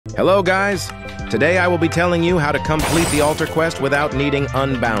Hello guys! Today I will be telling you how to complete the altar quest without needing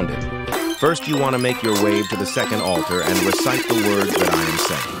Unbounded. First you want to make your way to the second altar and recite the words that I am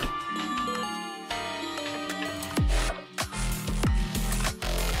saying.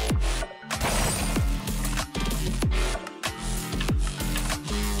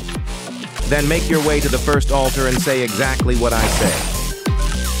 Then make your way to the first altar and say exactly what I say.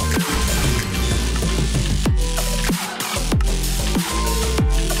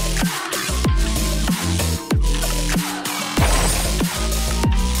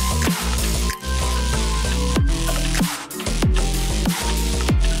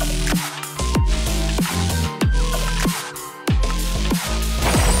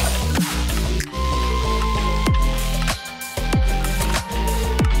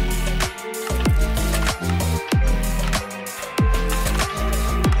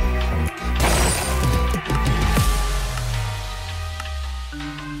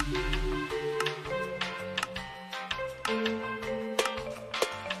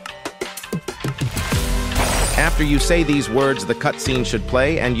 After you say these words, the cutscene should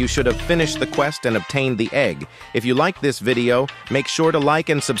play, and you should have finished the quest and obtained the egg. If you like this video, make sure to like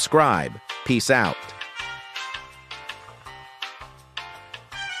and subscribe. Peace out.